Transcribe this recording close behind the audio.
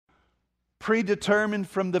predetermined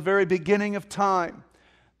from the very beginning of time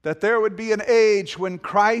that there would be an age when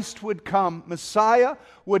Christ would come, Messiah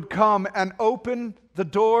would come and open the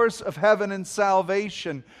doors of heaven and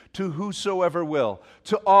salvation to whosoever will,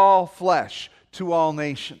 to all flesh, to all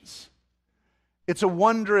nations. It's a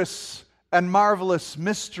wondrous and marvelous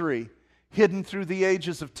mystery hidden through the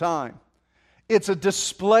ages of time. It's a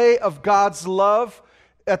display of God's love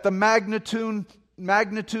at the magnitude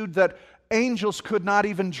that angels could not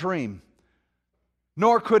even dream,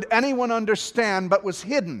 nor could anyone understand, but was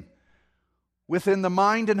hidden within the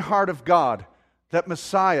mind and heart of God, that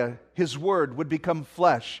Messiah, His Word, would become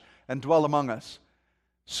flesh and dwell among us,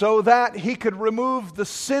 so that He could remove the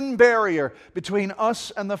sin barrier between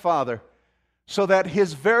us and the Father, so that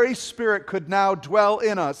His very Spirit could now dwell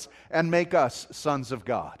in us and make us sons of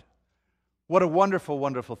God. What a wonderful,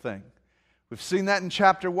 wonderful thing. We've seen that in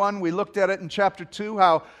chapter 1. We looked at it in chapter 2,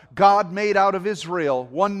 how God made out of Israel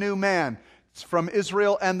one new man. It's from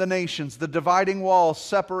Israel and the nations, the dividing wall,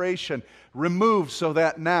 separation, removed so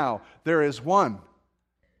that now there is one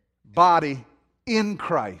body in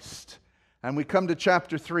Christ. And we come to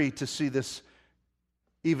chapter 3 to see this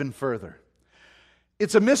even further.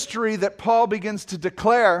 It's a mystery that Paul begins to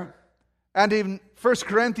declare, and in 1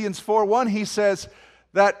 Corinthians 4:1 he says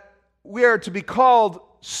that we are to be called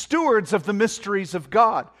stewards of the mysteries of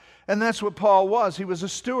God. And that's what Paul was. He was a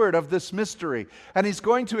steward of this mystery. And he's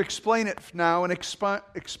going to explain it now and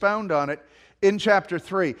expound on it in chapter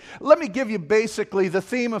 3. Let me give you basically the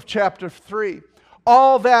theme of chapter 3.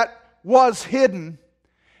 All that was hidden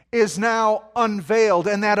is now unveiled,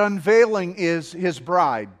 and that unveiling is His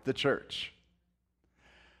bride, the church.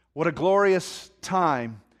 What a glorious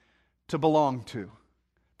time to belong to.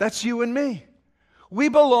 That's you and me. We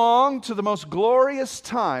belong to the most glorious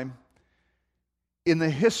time in the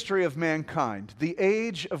history of mankind, the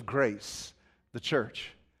age of grace, the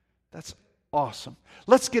church. That's awesome.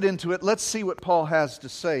 Let's get into it. Let's see what Paul has to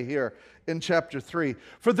say here in chapter 3.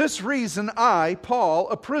 For this reason, I, Paul,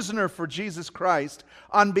 a prisoner for Jesus Christ,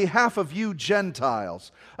 on behalf of you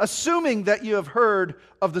Gentiles, assuming that you have heard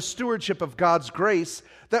of the stewardship of God's grace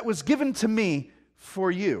that was given to me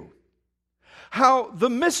for you, how the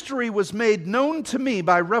mystery was made known to me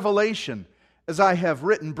by revelation, as I have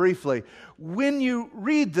written briefly. When you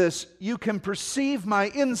read this, you can perceive my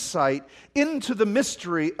insight into the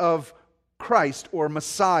mystery of Christ or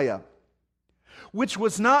Messiah, which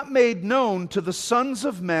was not made known to the sons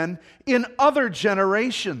of men in other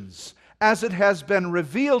generations, as it has been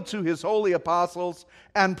revealed to His holy apostles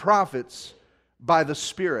and prophets by the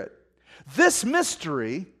Spirit. This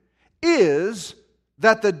mystery is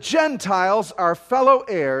that the Gentiles are fellow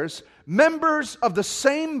heirs, members of the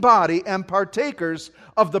same body, and partakers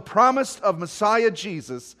of the promise of Messiah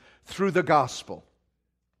Jesus through the gospel.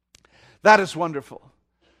 That is wonderful.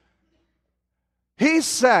 He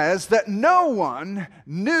says that no one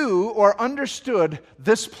knew or understood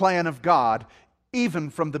this plan of God, even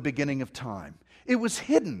from the beginning of time. It was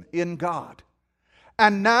hidden in God.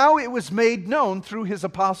 And now it was made known through His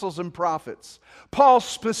apostles and prophets. Paul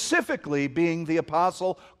specifically being the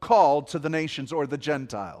apostle called to the nations or the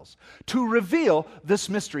Gentiles to reveal this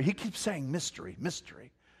mystery. He keeps saying mystery,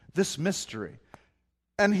 mystery, this mystery.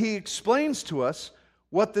 And he explains to us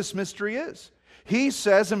what this mystery is. He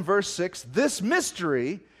says in verse 6, this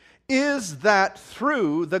mystery is that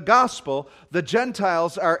through the gospel the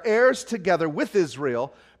Gentiles are heirs together with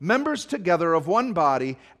Israel, members together of one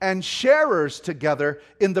body, and sharers together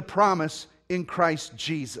in the promise in Christ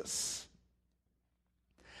Jesus.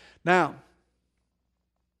 Now,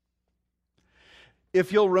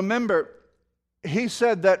 if you'll remember, he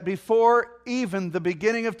said that before even the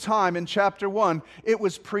beginning of time in chapter 1, it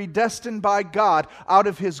was predestined by God out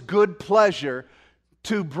of His good pleasure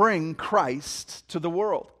to bring Christ to the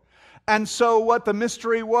world. And so what the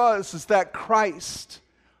mystery was is that Christ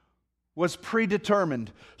was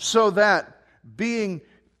predetermined so that being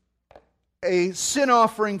a sin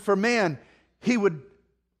offering for man, He would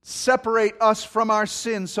separate us from our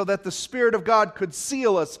sins so that the Spirit of God could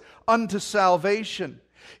seal us unto salvation.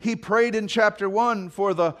 He prayed in chapter 1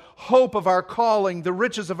 for the hope of our calling, the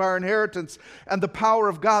riches of our inheritance, and the power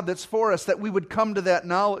of God that's for us, that we would come to that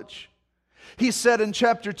knowledge. He said in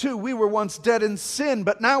chapter 2, we were once dead in sin,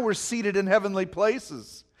 but now we're seated in heavenly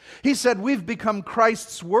places. He said we've become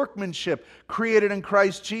Christ's workmanship, created in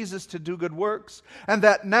Christ Jesus to do good works, and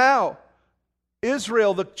that now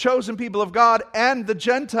Israel, the chosen people of God, and the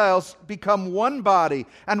Gentiles become one body,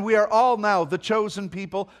 and we are all now the chosen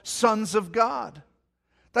people, sons of God.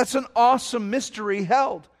 That's an awesome mystery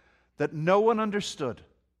held that no one understood.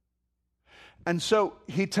 And so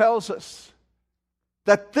he tells us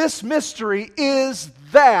that this mystery is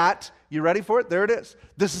that You ready for it? There it is.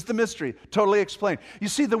 This is the mystery, totally explained. You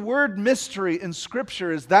see, the word mystery in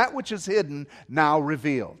Scripture is that which is hidden, now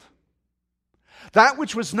revealed. That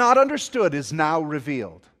which was not understood is now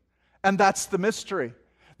revealed. And that's the mystery.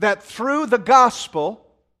 That through the gospel,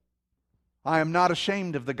 I am not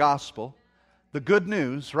ashamed of the gospel, the good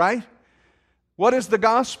news, right? What is the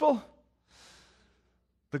gospel?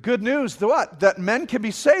 The good news, the what? That men can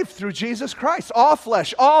be saved through Jesus Christ. All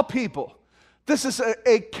flesh, all people. This is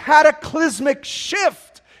a cataclysmic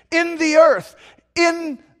shift in the earth,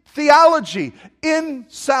 in theology, in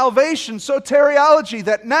salvation, soteriology,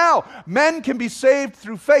 that now men can be saved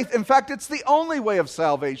through faith. In fact, it's the only way of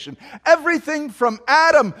salvation. Everything from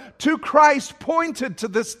Adam to Christ pointed to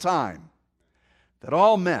this time, that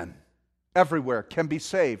all men everywhere can be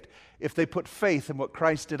saved if they put faith in what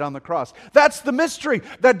Christ did on the cross. That's the mystery,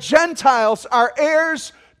 that Gentiles are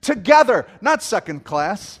heirs together, not second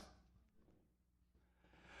class.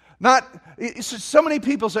 So many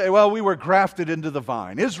people say, well, we were grafted into the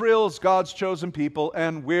vine. Israel is God's chosen people,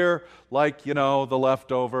 and we're like, the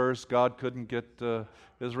leftovers. God couldn't get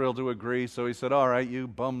Israel to agree, so he said, all right, you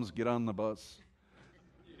bums, get on the bus.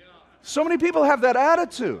 So many people have that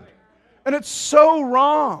attitude, and it's so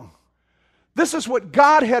wrong. This is what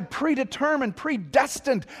God had predetermined,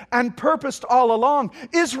 predestined, and purposed all along.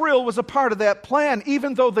 Israel was a part of that plan.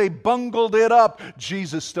 Even though they bungled it up,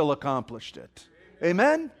 Jesus still accomplished it.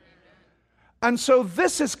 Amen? And so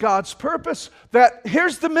this is God's purpose, that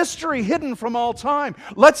here's the mystery hidden from all time.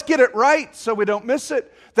 Let's get it right so we don't miss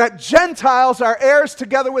it. That Gentiles are heirs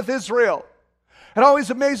together with Israel. It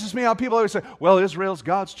always amazes me how people always say, well, Israel's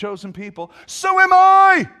God's chosen people. So am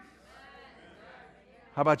I!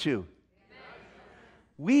 How about you?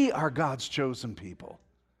 We are God's chosen people.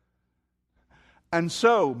 And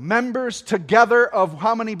so, members together of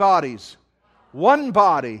how many bodies? One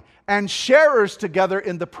body. And sharers together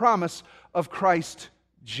in the promise of Christ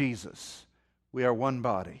Jesus. We are one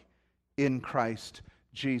body in Christ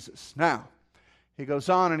Jesus. Now, he goes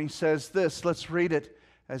on and he says this. Let's read it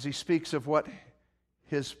as he speaks of what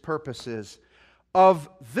his purpose is. Of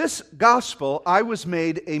this gospel I was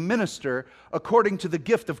made a minister according to the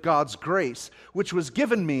gift of God's grace, which was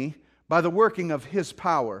given me by the working of his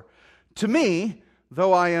power. To me,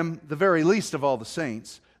 though I am the very least of all the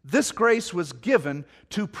saints, this grace was given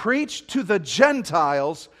to preach to the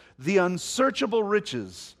Gentiles the unsearchable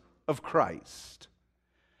riches of Christ,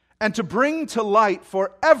 and to bring to light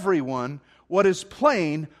for everyone what is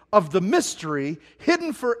plain of the mystery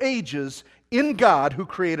hidden for ages in God who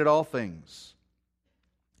created all things.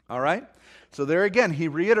 All right? So there again, he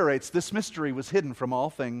reiterates this mystery was hidden from all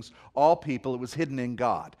things, all people. It was hidden in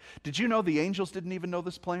God. Did you know the angels didn't even know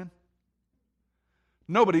this plan?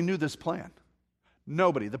 Nobody knew this plan.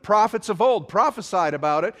 Nobody. The prophets of old prophesied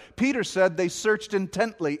about it. Peter said they searched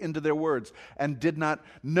intently into their words and did not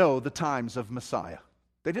know the times of Messiah.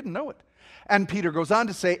 They didn't know it. And Peter goes on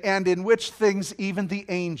to say, and in which things even the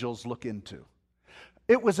angels look into.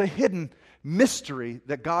 It was a hidden mystery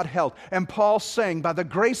that God held. And Paul's saying, by the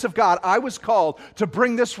grace of God, I was called to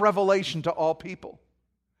bring this revelation to all people.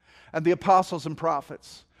 And the apostles and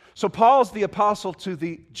prophets. So Paul's the apostle to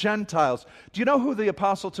the Gentiles. Do you know who the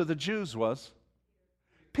apostle to the Jews was?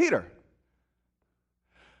 Peter.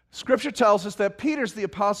 Scripture tells us that Peter's the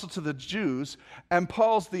apostle to the Jews and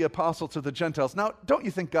Paul's the apostle to the Gentiles. Now, don't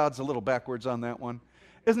you think God's a little backwards on that one?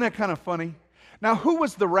 Isn't that kind of funny? Now, who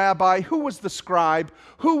was the rabbi? Who was the scribe?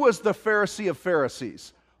 Who was the Pharisee of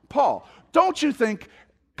Pharisees? Paul. Don't you think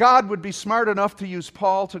God would be smart enough to use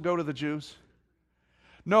Paul to go to the Jews?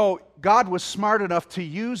 No, God was smart enough to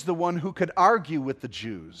use the one who could argue with the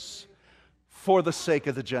Jews for the sake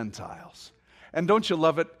of the Gentiles. And don't you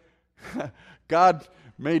love it? God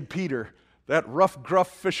made Peter, that rough, gruff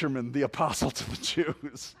fisherman, the apostle to the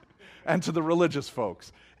Jews and to the religious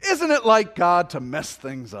folks. Isn't it like God to mess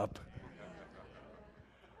things up?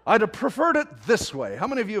 I'd have preferred it this way. How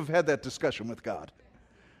many of you have had that discussion with God?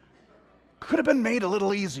 Could have been made a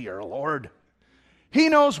little easier, Lord. He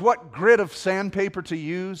knows what grit of sandpaper to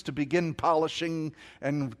use to begin polishing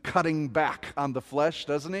and cutting back on the flesh,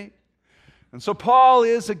 doesn't he? And so Paul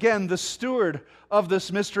is, again, the steward of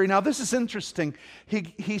this mystery. Now, this is interesting.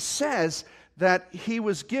 He says that he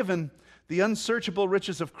was given the unsearchable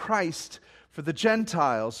riches of Christ for the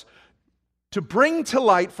Gentiles to bring to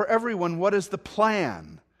light for everyone what is the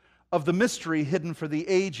plan of the mystery hidden for the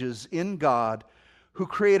ages in God who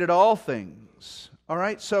created all things. All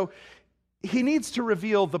right? So he needs to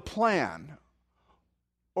reveal the plan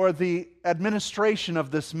or the administration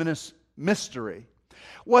of this mystery.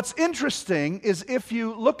 What's interesting is if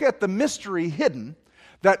you look at the mystery hidden,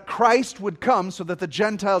 that Christ would come so that the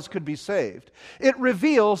Gentiles could be saved, it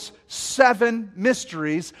reveals 7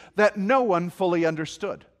 mysteries that no one fully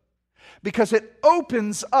understood, because it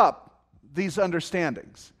opens up these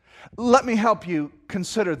understandings. Let me help you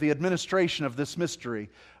consider the administration of this mystery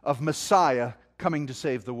of Messiah coming to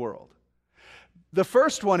save the world. The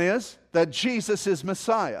first one is that Jesus is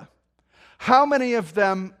Messiah. How many of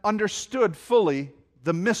them understood fully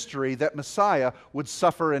the mystery that Messiah would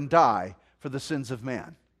suffer and die for the sins of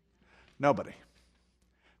man? Nobody.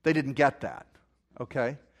 They didn't get that,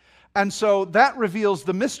 okay? And so that reveals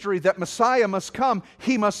the mystery that Messiah must come,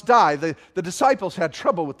 he must die. The disciples had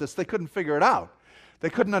trouble with this. They couldn't figure it out. They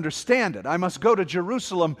couldn't understand it. I must go to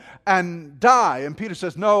Jerusalem and die. And Peter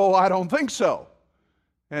says, no, I don't think so.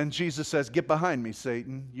 And Jesus says, get behind me,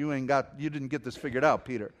 Satan. You didn't get this figured out,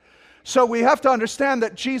 Peter. So we have to understand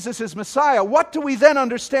that Jesus is Messiah. What do we then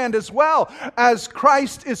understand as well as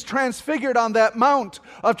Christ is transfigured on that Mount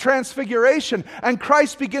of Transfiguration, and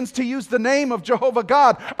Christ begins to use the name of Jehovah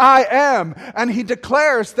God, I am, and he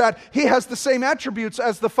declares that he has the same attributes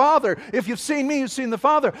as the Father. If you've seen me, you've seen the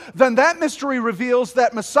Father. Then that mystery reveals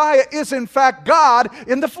that Messiah is in fact God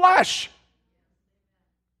in the flesh.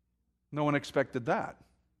 No one expected that.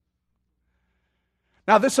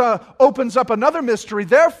 Now this opens up another mystery.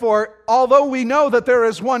 Therefore, although we know that there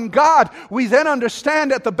is one God, we then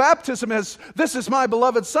understand at the baptism as, this is my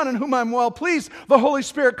beloved Son in whom I'm well pleased. The Holy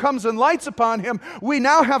Spirit comes and lights upon him. We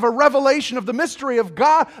now have a revelation of the mystery of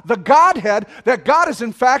God, the Godhead, that God is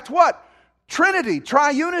in fact what? Trinity,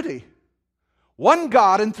 triunity. One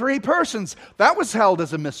God in 3 persons. That was held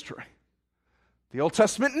as a mystery. The Old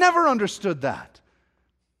Testament never understood that.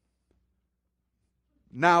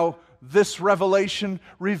 Now, this revelation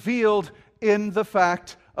revealed in the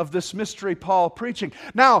fact of this mystery Paul preaching.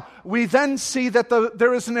 Now, we then see that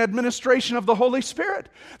there is an administration of the Holy Spirit,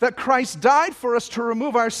 that Christ died for us to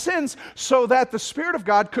remove our sins so that the Spirit of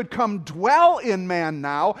God could come dwell in man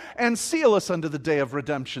now and seal us unto the day of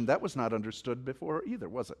redemption. That was not understood before either,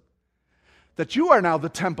 was it? That you are now the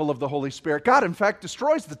temple of the Holy Spirit. God, in fact,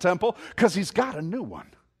 destroys the temple because he's got a new one.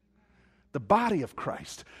 The body of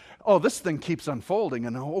Christ. Oh, this thing keeps unfolding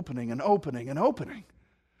and opening and opening and opening.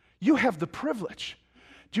 You have the privilege.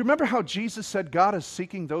 Do you remember how Jesus said God is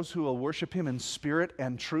seeking those who will worship him in spirit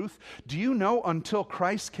and truth? Do you know until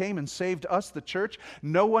Christ came and saved us, the church,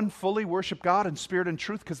 no one fully worshiped God in spirit and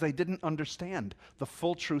truth because they didn't understand the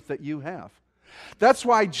full truth that you have. That's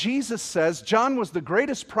why Jesus says John was the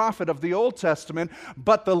greatest prophet of the Old Testament,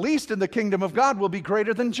 but the least in the kingdom of God will be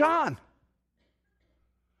greater than John.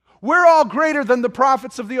 We're all greater than the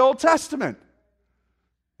prophets of the Old Testament.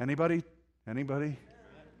 Anybody? Anybody?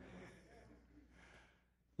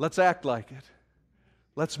 Let's act like it.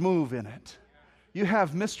 Let's move in it. You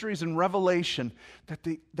have mysteries and revelation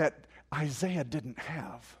that Isaiah didn't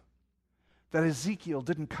have, that Ezekiel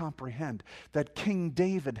didn't comprehend, that King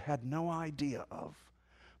David had no idea of.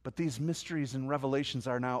 But these mysteries and revelations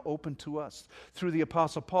are now open to us through the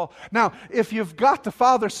Apostle Paul. Now, if you've got the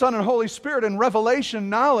Father, Son, and Holy Spirit in revelation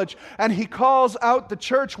knowledge, and he calls out the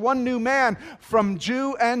church one new man from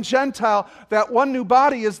Jew and Gentile, that one new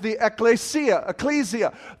body is the ecclesia,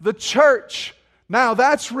 the church. Now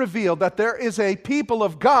that's revealed that there is a people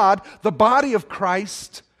of God, the body of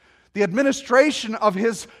Christ, the administration of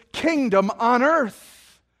his kingdom on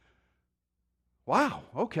earth. Wow,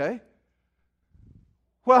 okay.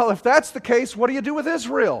 Well, if that's the case, what do you do with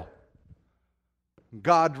Israel?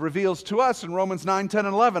 God reveals to us in Romans 9, 10,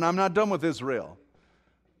 and 11, I'm not done with Israel.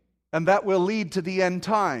 And that will lead to the end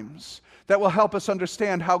times. That will help us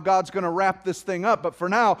understand how God's going to wrap this thing up. But for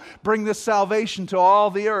now, bring this salvation to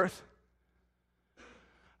all the earth.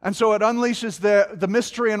 And so it unleashes the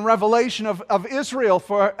mystery and revelation of Israel,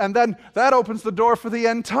 and then that opens the door for the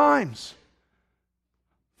end times.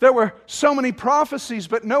 There were so many prophecies,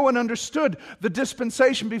 but no one understood the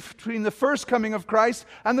dispensation between the first coming of Christ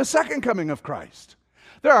and the second coming of Christ.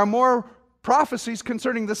 There are more prophecies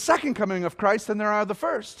concerning the second coming of Christ than there are the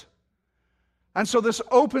first. And so this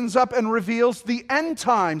opens up and reveals the end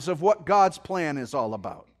times of what God's plan is all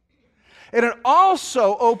about. And it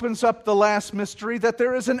also opens up the last mystery, that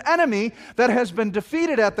there is an enemy that has been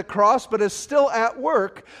defeated at the cross but is still at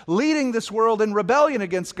work, leading this world in rebellion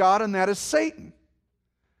against God, and that is Satan.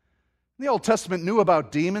 The Old Testament knew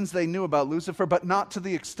about demons, they knew about Lucifer, but not to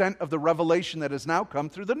the extent of the revelation that has now come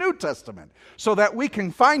through the New Testament, so that we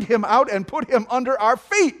can find him out and put him under our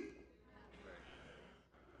feet.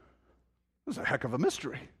 This is a heck of a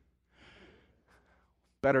mystery.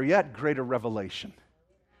 Better yet, greater revelation.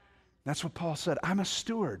 That's what Paul said. I'm a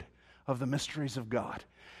steward of the mysteries of God.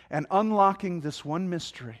 And unlocking this one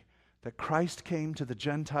mystery, that Christ came to the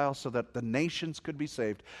Gentiles so that the nations could be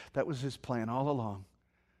saved. That was His plan all along,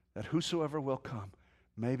 that whosoever will come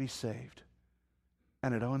may be saved.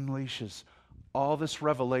 And it unleashes all this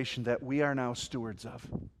revelation that we are now stewards of.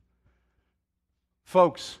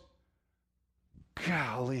 Folks,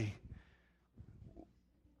 golly,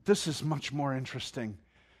 this is much more interesting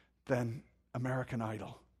than American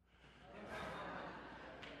Idol.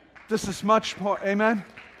 This is much more, amen?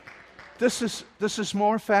 This is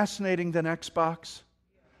more fascinating than Xbox,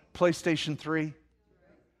 PlayStation 3.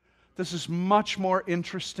 This is much more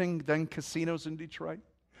interesting than casinos in Detroit.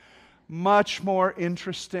 Much more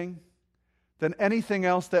interesting than anything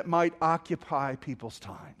else that might occupy people's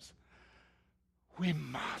times.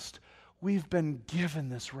 We've been given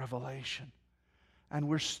this revelation, and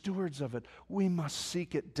we're stewards of it. We must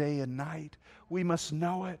seek it day and night. We must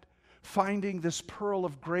know it. Finding this pearl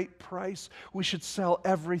of great price, we should sell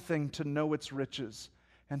everything to know its riches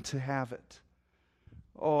and to have it.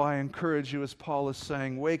 Oh, I encourage you, as Paul is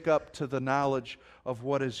saying, wake up to the knowledge of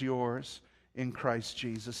what is yours in Christ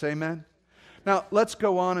Jesus. Amen? Now, let's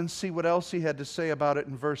go on and see what else he had to say about it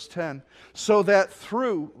in verse 10. So that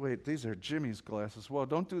through... Wait, these are Jimmy's glasses. Whoa,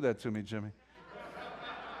 don't do that to me, Jimmy.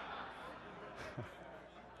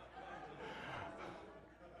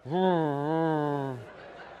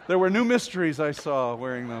 There were new mysteries I saw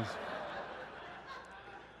wearing those.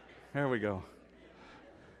 There we go.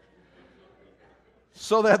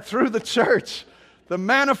 So that through the church, the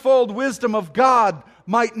manifold wisdom of God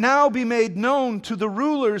might now be made known to the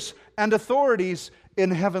rulers and authorities in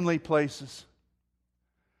heavenly places.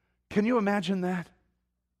 Can you imagine that?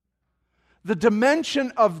 The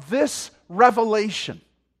dimension of this revelation.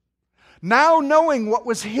 Now knowing what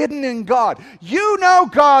was hidden in God. You know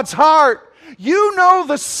God's heart. You know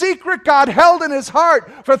the secret God held in His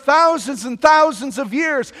heart for thousands and thousands of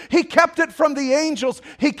years. He kept it from the angels.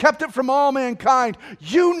 He kept it from all mankind.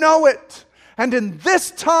 You know it. And in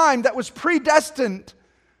this time that was predestined,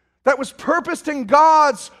 that was purposed in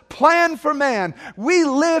God's plan for man, we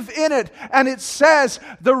live in it. And it says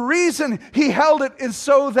the reason He held it is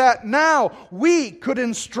so that now we could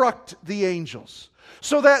instruct the angels.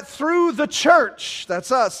 So that through the church,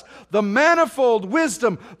 that's us, the manifold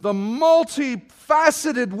wisdom, the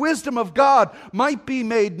multifaceted wisdom of God might be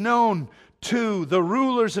made known to the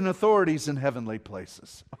rulers and authorities in heavenly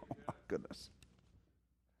places. Oh my goodness.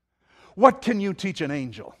 What can you teach an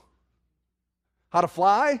angel? How to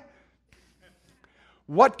fly?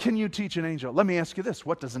 What can you teach an angel? Let me ask you this.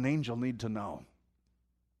 What does an angel need to know?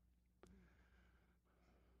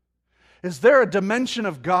 Is there a dimension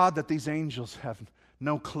of God that these angels have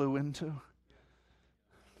no clue into?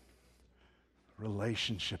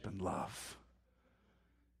 Relationship and love.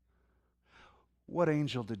 What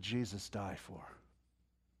angel did Jesus die for?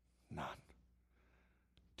 None.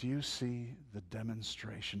 Do you see the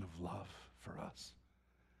demonstration of love for us?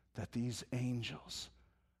 That these angels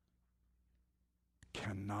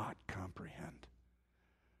cannot comprehend.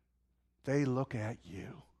 They look at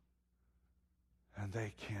you and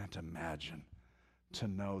they can't imagine to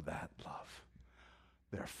know that love.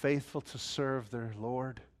 They're faithful to serve their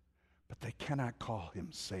Lord, but they cannot call Him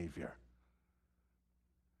Savior.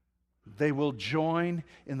 They will join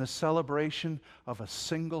in the celebration of a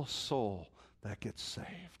single soul that gets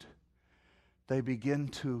saved. They begin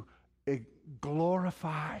to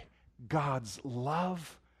glorify God's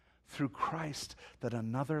love through Christ, that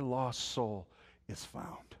another lost soul is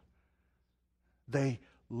found. They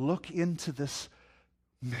look into this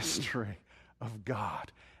mystery of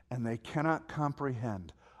God, and they cannot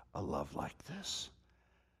comprehend a love like this.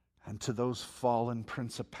 And to those fallen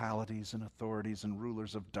principalities and authorities and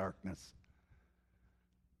rulers of darkness,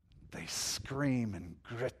 they scream and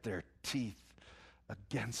grit their teeth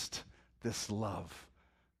against this love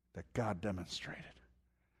that God demonstrated.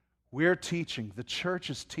 We're teaching, the church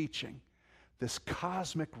is teaching, this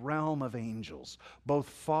cosmic realm of angels, both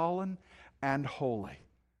fallen and holy,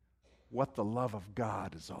 what the love of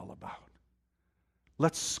God is all about.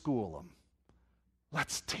 Let's school them.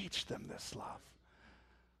 Let's teach them this love.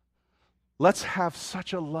 Let's have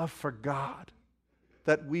such a love for God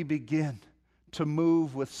that we begin to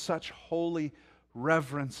move with such holy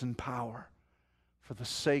reverence and power for the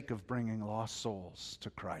sake of bringing lost souls to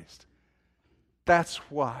Christ. That's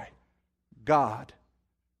why God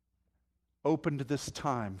opened this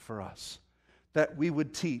time for us, that we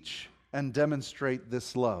would teach and demonstrate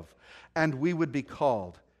this love, and we would be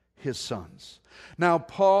called His sons. Now,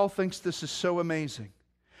 Paul thinks this is so amazing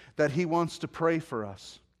that he wants to pray for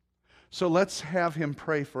us. So let's have him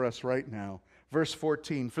pray for us right now. Verse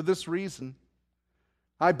 14, for this reason,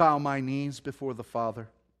 I bow my knees before the Father,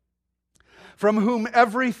 from whom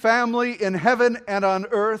every family in heaven and on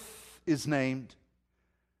earth is named.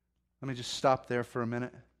 Let me just stop there for a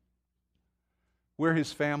minute. We're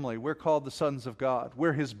His family. We're called the sons of God.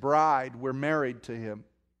 We're His bride. We're married to Him.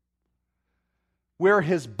 We're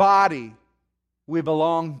His body. We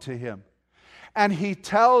belong to Him. And He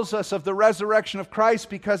tells us of the resurrection of Christ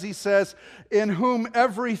because He says, in whom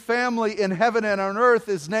every family in heaven and on earth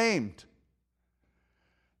is named.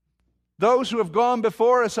 Those who have gone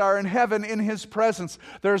before us are in heaven in His presence.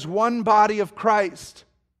 There's one body of Christ.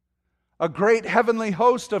 A great heavenly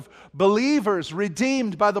host of believers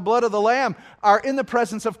redeemed by the blood of the Lamb are in the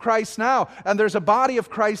presence of Christ now. And there's a body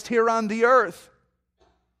of Christ here on the earth.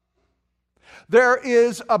 There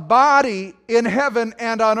is a body in heaven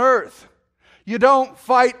and on earth. You don't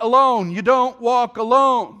fight alone. You don't walk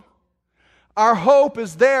alone. Our hope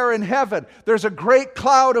is there in heaven. There's a great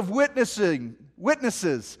cloud of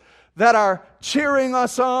witnesses that are cheering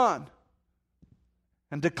us on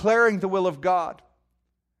and declaring the will of God.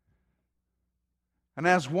 And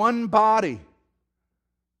as one body,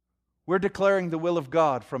 we're declaring the will of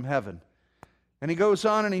God from heaven. And he goes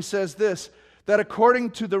on and he says this, that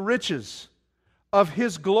according to the riches of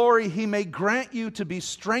His glory, He may grant you to be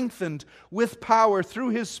strengthened with power through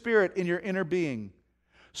His Spirit in your inner being,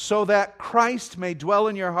 so that Christ may dwell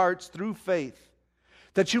in your hearts through faith,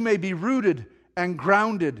 that you may be rooted and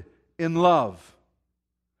grounded in love,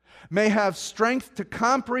 may have strength to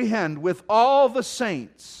comprehend with all the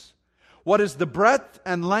saints what is the breadth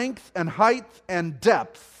and length and height and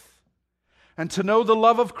depth, and to know the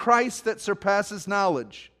love of Christ that surpasses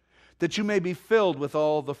knowledge, that you may be filled with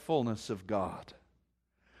all the fullness of God.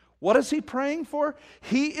 What is he praying for?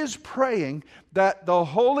 He is praying that the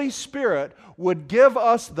Holy Spirit would give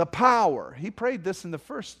us the power. He prayed this in the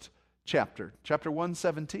first chapter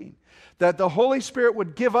 1:17, that the Holy Spirit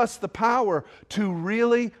would give us the power to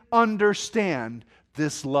really understand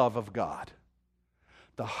this love of God.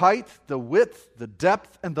 The height, the width, the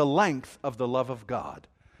depth, and the length of the love of God.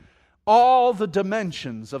 All the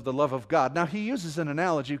dimensions of the love of God. Now, he uses an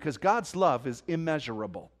analogy because God's love is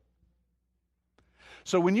immeasurable.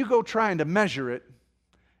 So when you go trying to measure it,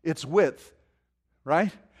 its width,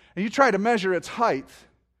 right? And you try to measure its height,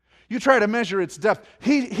 you try to measure its depth,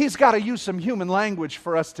 he's got to use some human language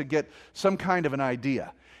for us to get some kind of an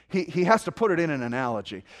idea. He has to put it in an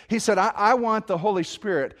analogy. He said, I want the Holy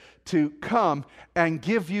Spirit to come and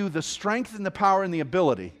give you the strength and the power and the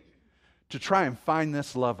ability to try and find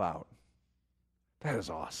this love out. That is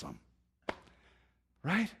awesome.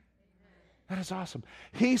 Right? That is awesome.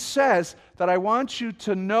 He says that I want you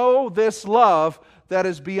to know this love that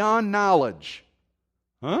is beyond knowledge.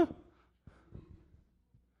 Huh?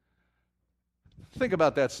 Think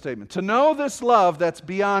about that statement. To know this love that's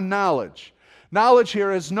beyond knowledge. Knowledge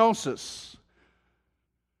here is gnosis.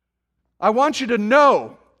 I want you to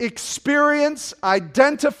know, experience,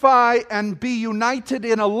 identify, and be united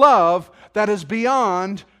in a love that is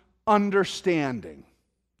beyond understanding,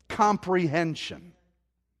 comprehension.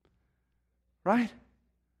 Right?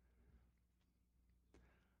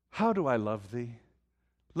 How do I love thee?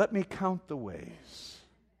 Let me count the ways.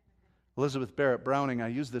 Elizabeth Barrett Browning, I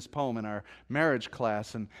used this poem in our marriage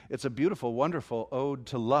class, and it's a beautiful, wonderful ode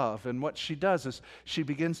to love. And what she does is she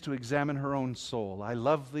begins to examine her own soul. I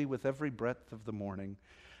love thee with every breath of the morning,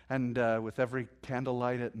 and with every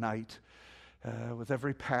candlelight at night, with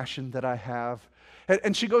every passion that I have.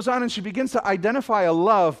 And she goes on and she begins to identify a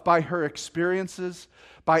love by her experiences,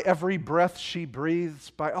 by every breath she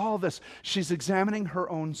breathes, by all this. She's examining her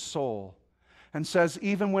own soul and says,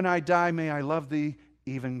 even when I die, may I love thee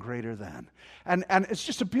even greater than. And it's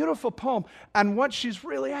just a beautiful poem. And what she's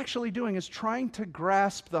really actually doing is trying to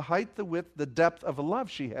grasp the height, the width, the depth of a love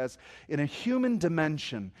she has in a human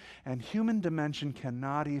dimension. And human dimension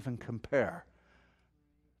cannot even compare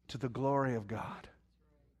to the glory of God.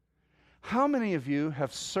 How many of you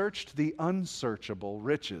have searched the unsearchable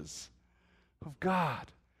riches of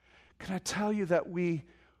God? Can I tell you that we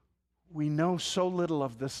know so little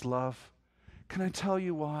of this love? Can I tell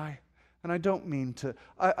you why? And I don't mean to,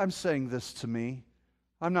 I'm saying this to me.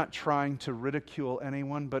 I'm not trying to ridicule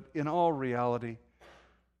anyone, but in all reality,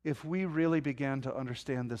 if we really began to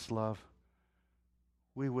understand this love,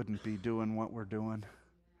 we wouldn't be doing what we're doing.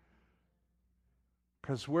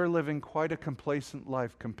 Because we're living quite a complacent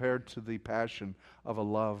life compared to the passion of a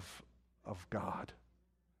love of God.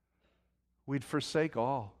 We'd forsake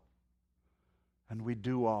all, and we'd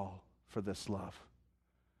do all for this love.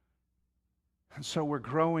 And so we're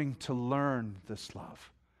growing to learn this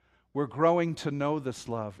love. We're growing to know this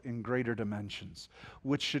love in greater dimensions,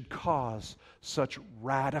 which should cause such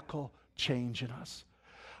radical change in us.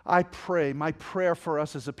 I pray, my prayer for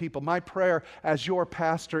us as a people, my prayer as your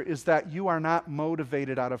pastor is that you are not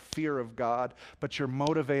motivated out of fear of God, but you're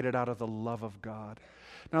motivated out of the love of God.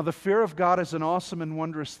 Now, the fear of God is an awesome and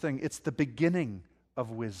wondrous thing. It's the beginning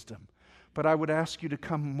of wisdom. But I would ask you to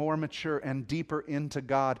come more mature and deeper into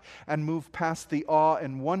God and move past the awe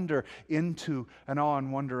and wonder into an awe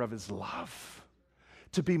and wonder of His love.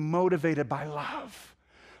 To be motivated by love.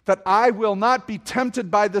 That I will not be tempted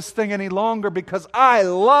by this thing any longer because I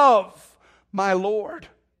love my Lord.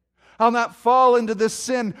 I'll not fall into this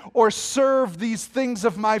sin or serve these things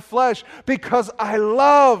of my flesh because I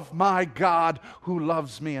love my God who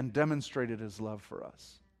loves me and demonstrated His love for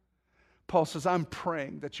us. Paul says, I'm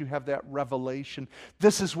praying that you have that revelation.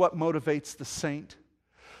 This is what motivates the saint.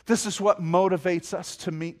 This is what motivates us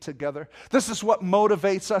to meet together. This is what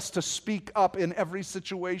motivates us to speak up in every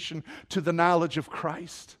situation to the knowledge of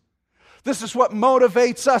Christ. This is what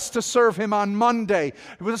motivates us to serve Him on Monday.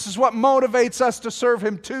 This is what motivates us to serve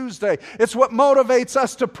Him Tuesday. It's what motivates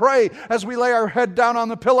us to pray as we lay our head down on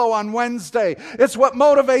the pillow on Wednesday. It's what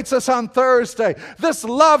motivates us on Thursday. This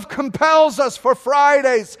love compels us for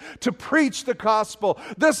Fridays to preach the gospel.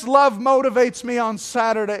 This love motivates me on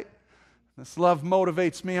Saturday. This love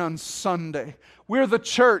motivates me on Sunday. We're the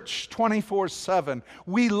church 24/7.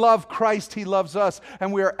 We love Christ, He loves us,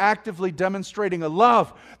 and we are actively demonstrating a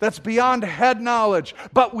love that's beyond head knowledge,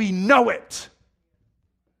 but we know it.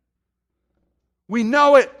 We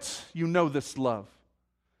know it. You know this love.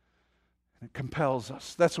 It compels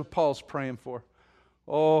us. That's what Paul's praying for.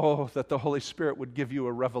 Oh, that the Holy Spirit would give you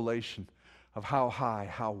a revelation of how high,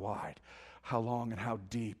 how wide, how long, and how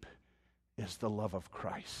deep is the love of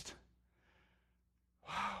Christ.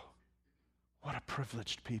 Wow, what a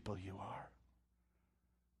privileged people you are.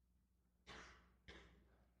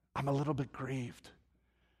 I'm a little bit grieved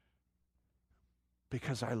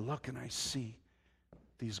because I look and I see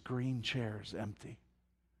these green chairs empty.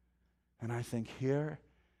 And I think here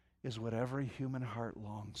is what every human heart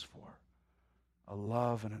longs for, a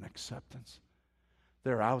love and an acceptance.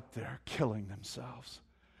 They're out there killing themselves,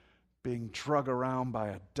 being drug around by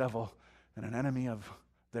a devil and an enemy of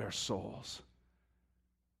their souls.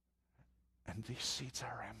 And these seats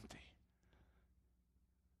are empty.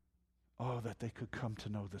 Oh, that they could come to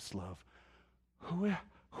know this love.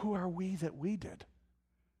 Who are we that we did?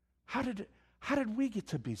 How did we get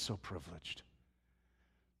to be so privileged?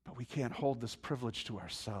 But we can't hold this privilege to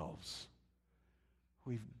ourselves.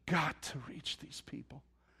 We've got to reach these people.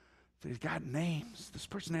 They've got names. This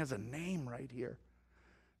person has a name right here.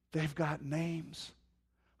 They've got names.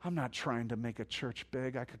 I'm not trying to make a church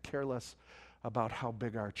big. I could care less about how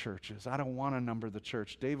big our church is. I don't want to number the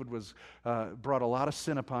church. David brought a lot of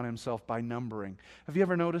sin upon himself by numbering. Have you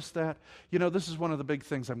ever noticed that? You know, this is one of the big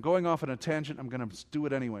things. I'm going off on a tangent. I'm going to do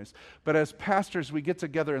it anyways. But as pastors, we get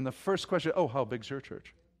together and the first question, oh, how big's your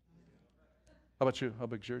church? How about you? How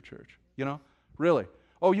big's your church? You know, really?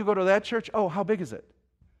 Oh, you go to that church? Oh, how big is it?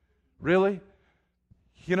 Really?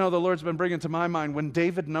 You know, the Lord's been bringing to my mind, when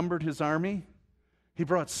David numbered his army, he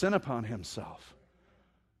brought sin upon himself.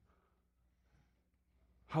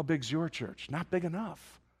 How big's your church? Not big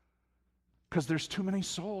enough. Because there's too many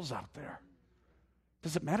souls out there.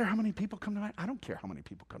 Does it matter how many people come to my? I don't care how many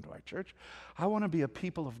people come to my church. I want to be a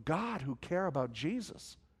people of God who care about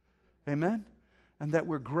Jesus. Amen? And that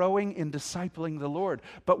we're growing in discipling the Lord.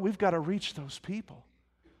 But we've got to reach those people.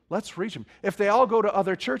 Let's reach them. If they all go to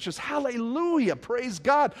other churches, hallelujah, praise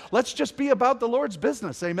God. Let's just be about the Lord's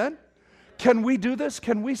business. Amen? Can we do this?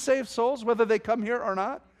 Can we save souls whether they come here or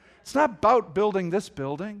not? It's not about building this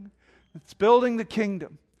building. It's building the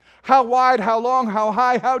kingdom. How wide, how long, how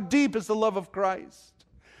high, how deep is the love of Christ?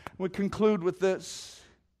 We conclude with this.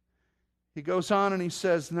 He goes on and he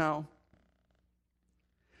says now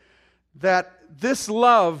that this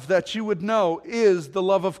love that you would know is the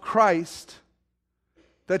love of Christ,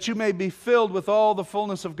 that you may be filled with all the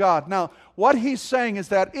fullness of God. Now, what he's saying is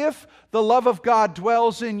that if the love of God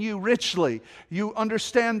dwells in you richly, you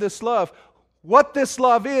understand this love. What this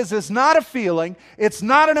love is not a feeling, it's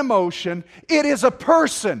not an emotion, it is a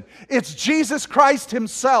person. It's Jesus Christ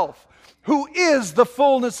Himself, who is the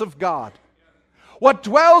fullness of God. What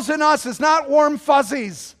dwells in us is not warm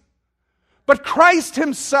fuzzies, but Christ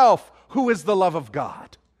Himself, who is the love of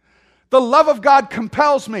God. The love of God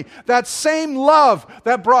compels me. That same love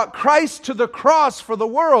that brought Christ to the cross for the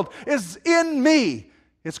world is in me.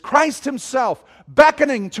 It's Christ Himself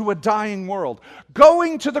beckoning to a dying world,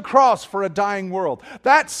 going to the cross for a dying world.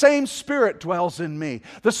 That same Spirit dwells in me.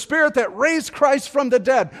 The Spirit that raised Christ from the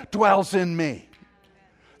dead dwells in me.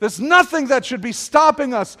 There's nothing that should be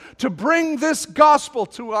stopping us to bring this gospel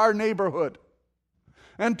to our neighborhood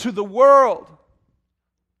and to the world.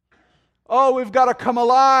 Oh, we've got to come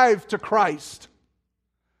alive to Christ.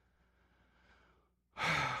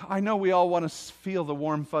 I know we all want to feel the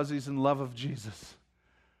warm fuzzies and love of Jesus.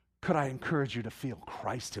 Could I encourage you to feel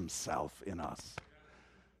Christ himself in us?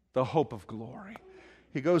 The hope of glory.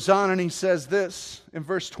 He goes on and he says this in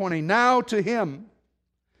verse 20. Now to him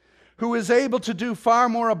who is able to do far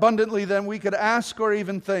more abundantly than we could ask or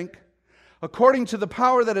even think, according to the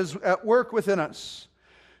power that is at work within us,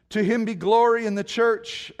 to him be glory in the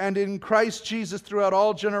church and in Christ Jesus throughout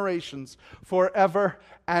all generations, forever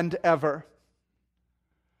and ever.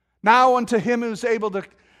 Now unto him who is able to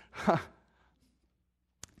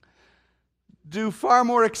do far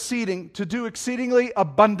more to do exceedingly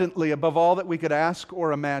abundantly above all that we could ask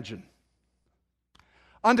or imagine.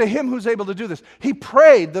 Unto him who's able to do this. He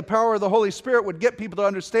prayed the power of the Holy Spirit would get people to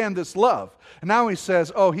understand this love. And now he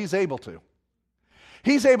says, oh, he's able to.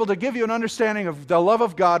 He's able to give you an understanding of the love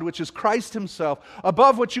of God, which is Christ himself,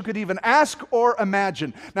 above what you could even ask or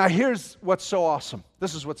imagine. Now here's what's so awesome.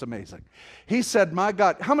 This is what's amazing. He said, my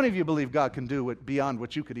God, how many of you believe God can do it beyond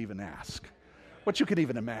what you could even ask? What you could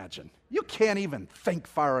even imagine? You can't even think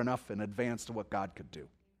far enough in advance to what God could do.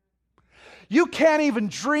 You can't even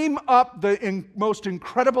dream up the most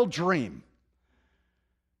incredible dream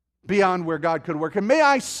beyond where God could work. And may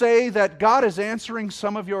I say that God is answering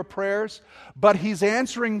some of your prayers, but he's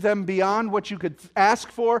answering them beyond what you could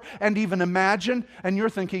ask for and even imagine, and you're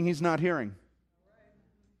thinking he's not hearing.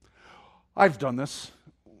 I've done this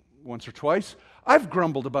once or twice. I've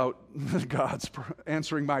grumbled about God's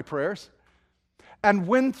answering my prayers. And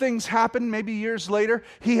when things happen, maybe years later,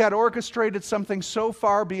 he had orchestrated something so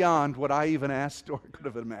far beyond what I even asked or could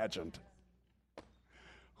have imagined.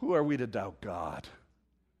 Who are we to doubt God?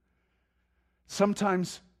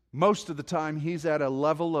 Sometimes, most of the time, he's at a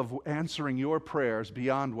level of answering your prayers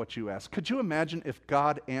beyond what you ask. Could you imagine if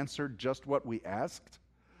God answered just what we asked?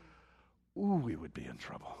 Ooh, we would be in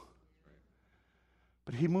trouble.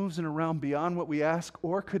 But he moves in a realm beyond what we ask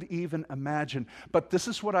or could even imagine. But this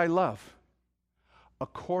is what I love.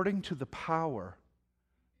 According to the power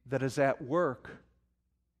that is at work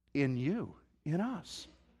in you, in us.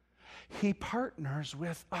 He partners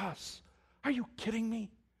with us. Are you kidding me?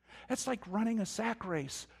 It's like running a sack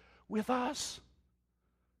race with us.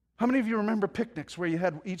 How many of you remember picnics where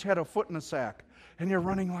you each had a foot in a sack and you're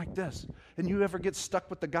running like this? And you ever get stuck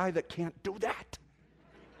with the guy that can't do that?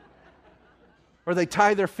 Or they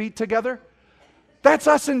tie their feet together? That's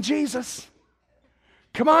us and Jesus.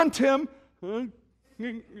 Come on, Tim.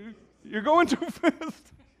 You're going too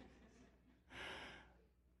fast.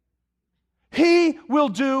 He will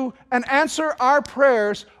do and answer our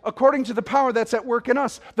prayers according to the power that's at work in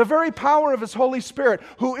us. The very power of his Holy Spirit,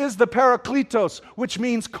 who is the Parakletos, which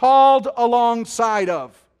means called alongside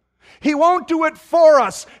of. He won't do it for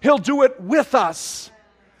us. He'll do it with us.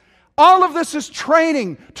 All of this is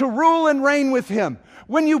training to rule and reign with him.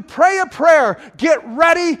 When you pray a prayer, get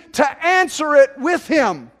ready to answer it with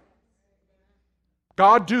him.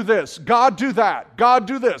 God do this, God do that, God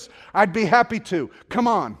do this. I'd be happy to. Come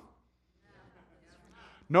on.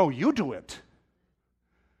 No, you do it.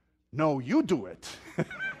 No, you do it.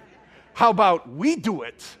 How about we do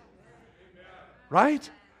it? Right?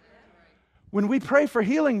 When we pray for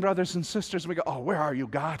healing, brothers and sisters, we go, oh, where are you,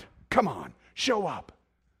 God? Come on, show up.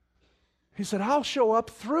 He said, I'll show up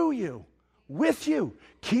through you, with you.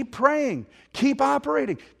 Keep praying, keep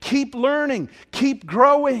operating, keep learning, keep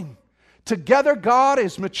growing. Together, God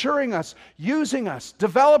is maturing us, using us,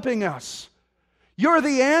 developing us. You're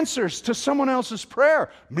the answers to someone else's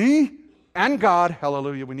prayer. Me and God.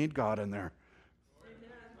 Hallelujah, we need God in there.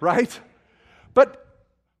 Right? But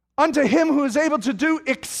unto him who is able to do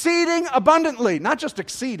exceeding abundantly. Not just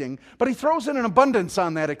exceeding, but he throws in an abundance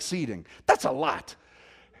on that exceeding. That's a lot.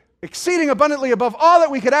 Exceeding abundantly above all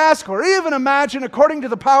that we could ask or even imagine, according to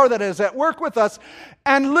the power that is at work with us.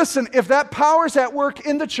 And listen, if that power is at work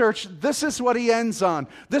in the church, this is what he ends on.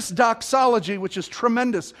 This doxology, which is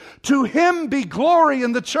tremendous. To him be glory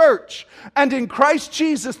in the church and in Christ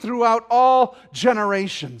Jesus throughout all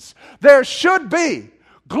generations. There should be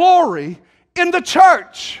glory in the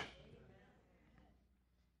church.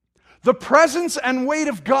 The presence and weight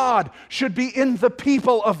of God should be in the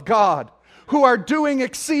people of God, who are doing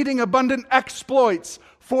exceeding abundant exploits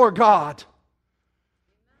for God.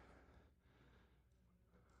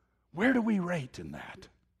 Where do we rate in that?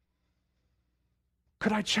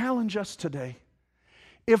 Could I challenge us today?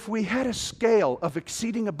 If we had a scale of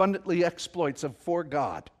exceeding abundantly exploits for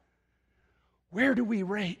God, where do we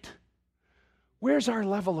rate? Where's our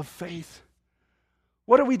level of faith?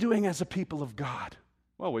 What are we doing as a people of God?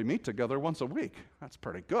 Well, we meet together once a week. That's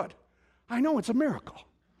pretty good. I know it's a miracle.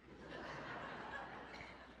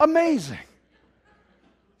 Amazing.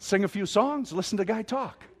 Sing a few songs, listen to a guy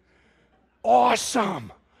talk.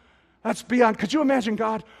 Awesome. That's beyond. Could you imagine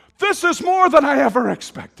God? This is more than I ever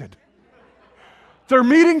expected. They're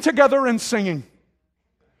meeting together and singing.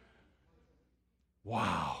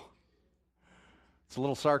 Wow. It's a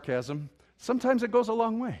little sarcasm. Sometimes it goes a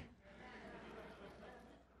long way.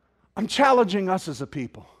 I'm challenging us as a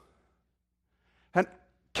people. And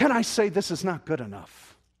can I say this is not good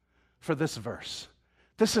enough for this verse?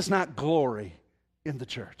 This is not glory in the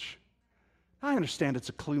church. I understand it's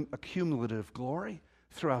a cumulative glory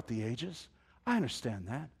throughout the ages. I understand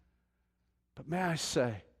that. But may I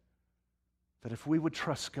say that if we would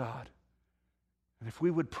trust God, and if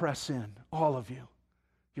we would press in, all of you,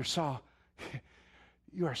 you're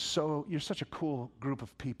such a cool group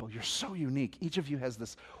of people. You're so unique. Each of you has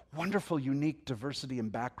this wonderful, unique diversity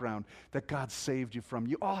and background that God saved you from.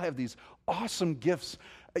 You all have these awesome gifts.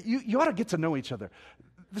 You ought to get to know each other.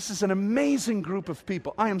 This is an amazing group of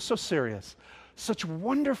people. I am so serious. Such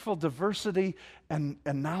wonderful diversity and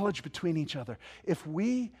knowledge between each other. If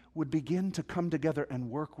we would begin to come together and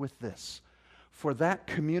work with this for that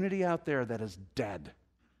community out there that is dead,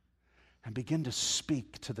 and begin to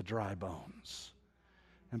speak to the dry bones,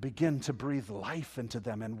 and begin to breathe life into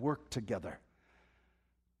them and work together,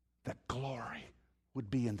 that glory would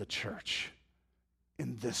be in the church,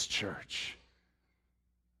 in this church,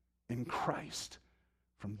 in Christ,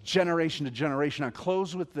 from generation to generation. I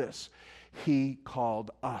close with this. He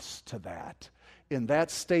called us to that. In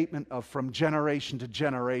that statement of from generation to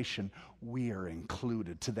generation, we are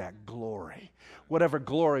included to that glory. Whatever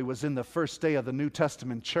glory was in the first day of the New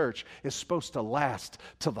Testament church is supposed to last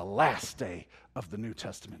till the last day of the New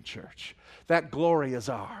Testament church. That glory is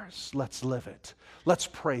ours. Let's live it. Let's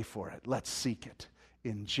pray for it. Let's seek it.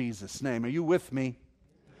 In Jesus' name. Are you with me?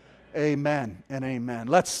 Amen and amen.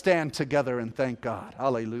 Let's stand together and thank God.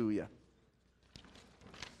 Hallelujah.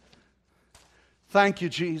 Thank you,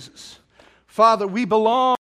 Jesus. Father, we belong.